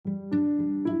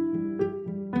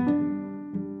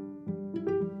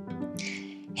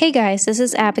Hey guys, this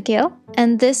is Abigail,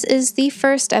 and this is the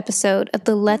first episode of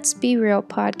the Let's Be Real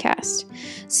podcast.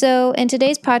 So, in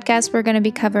today's podcast, we're going to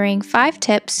be covering 5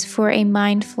 tips for a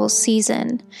mindful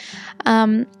season.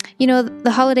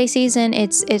 The holiday season,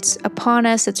 it's upon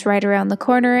us, it's right around the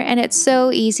corner, and it's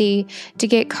so easy to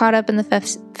get caught up in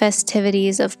the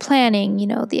festivities of planning,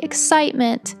 the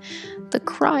excitement, the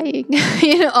crying,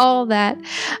 all that.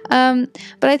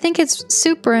 But I think it's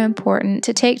super important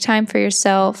to take time for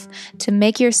yourself, to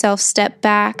make yourself step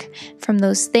back from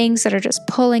those things that are just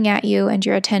pulling at you and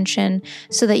your attention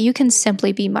so that you can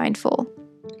simply be mindful.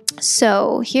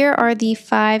 So here are the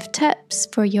 5 tips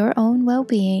for your own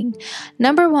well-being.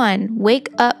 Number 1, wake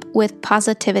up with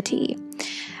positivity.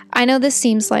 I know this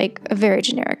seems like a very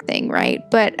generic thing, right?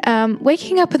 But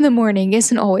waking up in the morning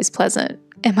isn't always pleasant.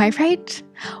 Am I right?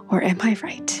 Or am I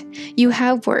right? You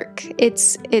have work.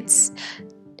 It's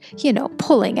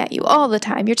pulling at you all the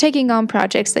time. You're taking on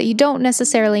projects that you don't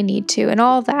necessarily need to and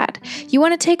all that. You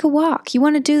want to take a walk. You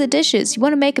want to do the dishes. You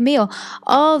want to make a meal.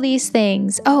 All these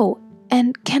things. Oh,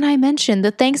 and can I mention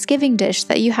the Thanksgiving dish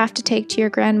that you have to take to your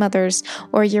grandmother's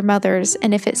or your mother's,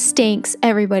 and if it stinks,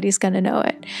 everybody's going to know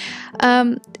it.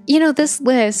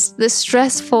 This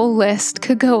stressful list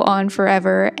could go on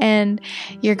forever, and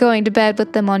you're going to bed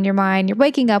with them on your mind, you're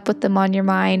waking up with them on your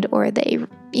mind, or they,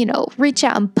 reach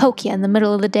out and poke you in the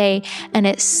middle of the day, and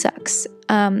it sucks.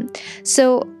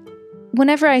 So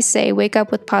whenever I say wake up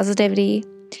with positivity,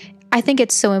 I think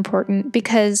it's so important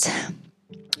because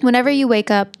whenever you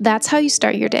wake up, that's how you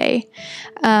start your day.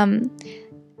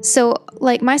 So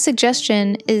my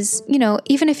suggestion is,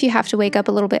 even if you have to wake up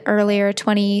a little bit earlier,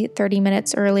 20, 30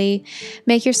 minutes early,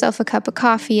 make yourself a cup of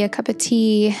coffee, a cup of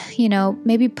tea,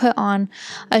 maybe put on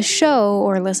a show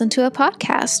or listen to a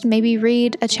podcast, maybe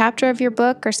read a chapter of your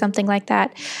book or something like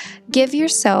that. Give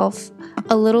yourself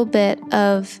a little bit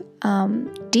of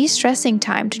de-stressing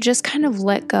time to just kind of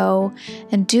let go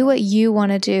and do what you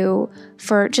want to do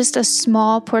for just a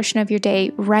small portion of your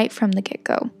day right from the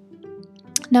get-go.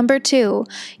 Number 2,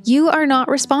 you are not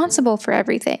responsible for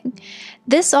everything.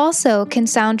 This also can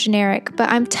sound generic, but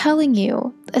I'm telling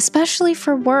you, especially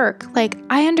for work,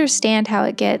 I understand how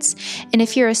it gets. And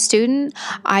if you're a student,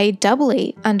 I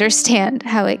doubly understand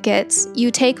how it gets.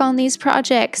 You take on these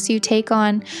projects, you take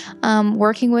on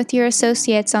working with your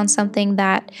associates on something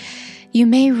that you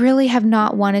may really have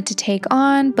not wanted to take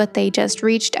on, but they just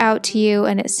reached out to you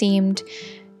and it seemed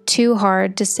too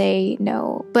hard to say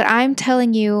no. But I'm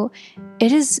telling you,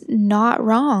 it is not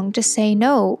wrong to say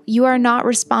no. You are not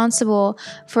responsible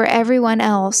for everyone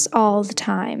else all the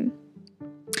time.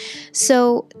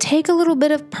 So take a little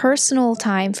bit of personal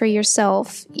time for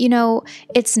yourself.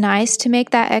 It's nice to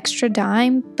make that extra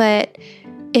dime, but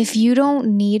if you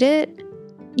don't need it,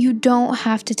 you don't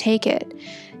have to take it.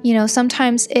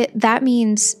 Sometimes that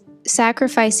means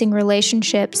sacrificing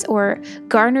relationships or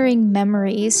garnering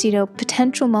memories,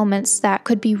 potential moments that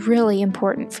could be really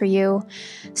important for you.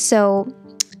 So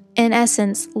in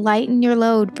essence, lighten your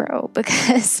load, bro,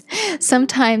 because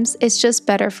sometimes it's just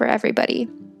better for everybody.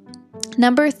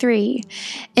 Number 3,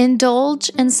 indulge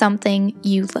in something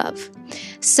you love.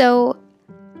 So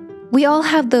we all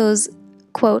have those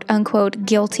quote unquote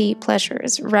guilty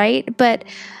pleasures, right? But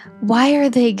why are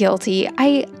they guilty?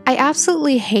 I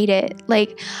absolutely hate it.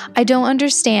 I don't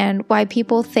understand why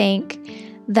people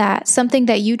think that something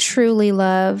that you truly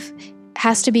love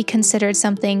has to be considered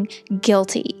something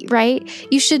guilty, right?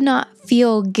 You should not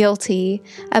feel guilty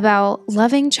about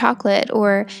loving chocolate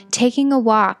or taking a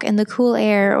walk in the cool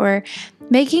air or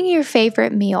making your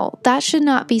favorite meal. That should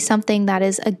not be something that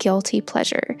is a guilty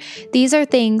pleasure. These are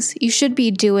things you should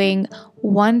be doing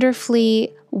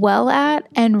wonderfully well at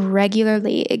and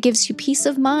regularly. It gives you peace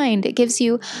of mind. It gives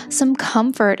you some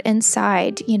comfort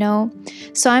inside,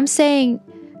 So I'm saying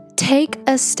take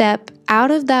a step out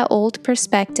of that old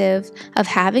perspective of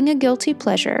having a guilty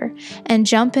pleasure and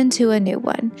jump into a new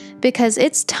one, because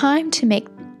it's time to make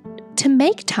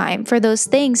time for those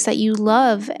things that you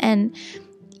love and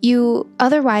you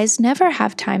otherwise never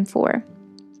have time for.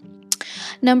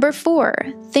 Number 4,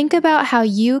 think about how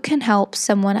you can help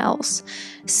someone else.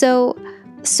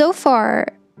 So far,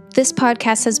 this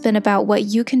podcast has been about what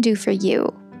you can do for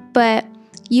you, but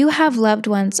you have loved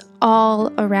ones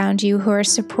all around you who are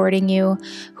supporting you,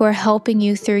 who are helping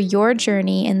you through your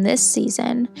journey in this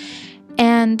season,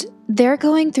 and they're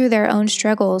going through their own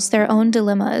struggles, their own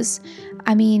dilemmas.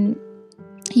 I mean,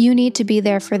 you need to be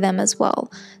there for them as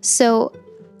well. So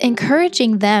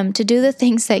encouraging them to do the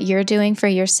things that you're doing for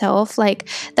yourself,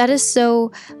 that is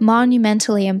so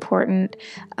monumentally important.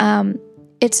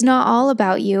 It's not all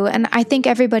about you. And I think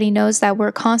everybody knows that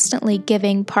we're constantly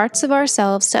giving parts of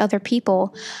ourselves to other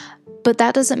people. but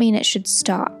that doesn't mean it should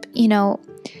stop.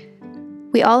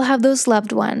 We all have those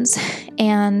loved ones,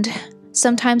 and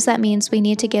sometimes that means we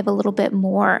need to give a little bit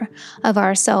more of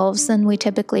ourselves than we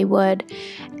typically would.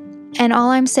 And all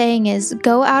I'm saying is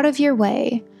go out of your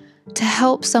way to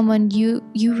help someone you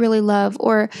really love,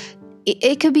 or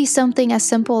it could be something as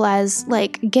simple as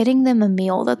like getting them a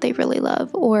meal that they really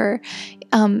love, or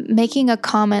making a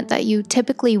comment that you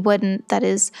typically wouldn't,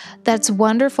 that's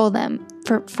wonderful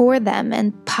for them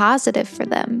and positive for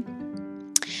them.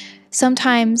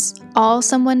 Sometimes all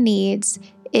someone needs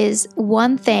is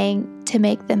one thing to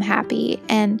make them happy,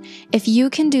 and if you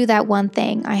can do that one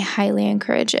thing, I highly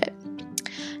encourage it.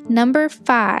 Number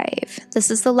 5, this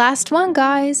is the last one,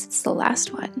 guys. It's the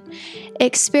last one.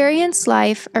 Experience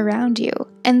life around you.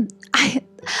 And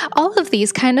all of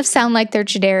these kind of sound like they're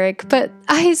generic, but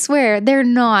I swear they're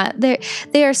not.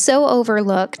 They are so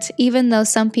overlooked, even though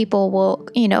some people will,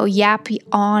 yap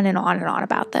on and on and on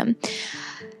about them.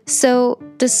 So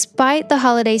despite the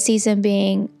holiday season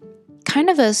being kind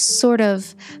of a sort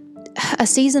of a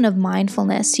season of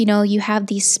mindfulness, you have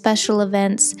these special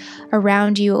events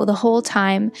around you the whole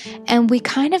time, and we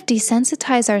kind of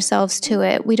desensitize ourselves to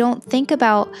it. We don't think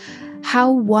about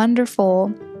how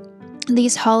wonderful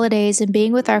these holidays and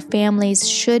being with our families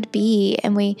should be,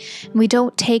 and we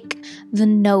don't take the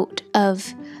note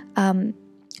of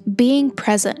being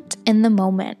present in the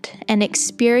moment and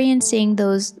experiencing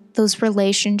those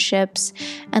relationships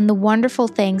and the wonderful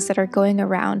things that are going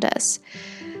around us.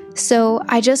 So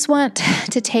I just want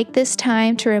to take this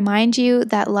time to remind you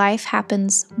that life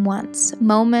happens once.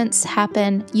 Moments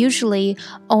happen usually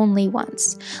only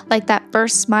once, like that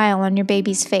first smile on your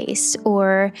baby's face,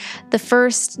 or the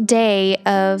first day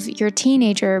of your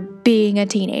teenager being a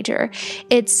teenager.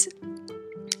 It's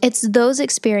those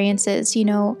experiences,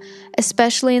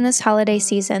 especially in this holiday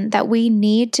season, that we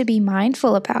need to be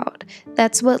mindful about.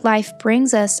 That's what life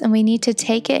brings us, and we need to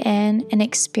take it in and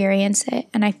experience it.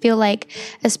 And I feel like,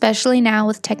 especially now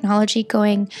with technology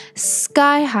going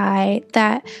sky high,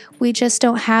 that we just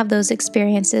don't have those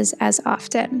experiences as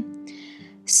often.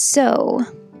 So,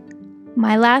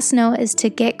 my last note is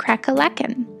to get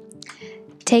crack-a-lackin'.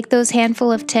 Take those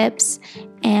handful of tips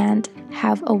and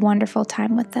have a wonderful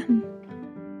time with them.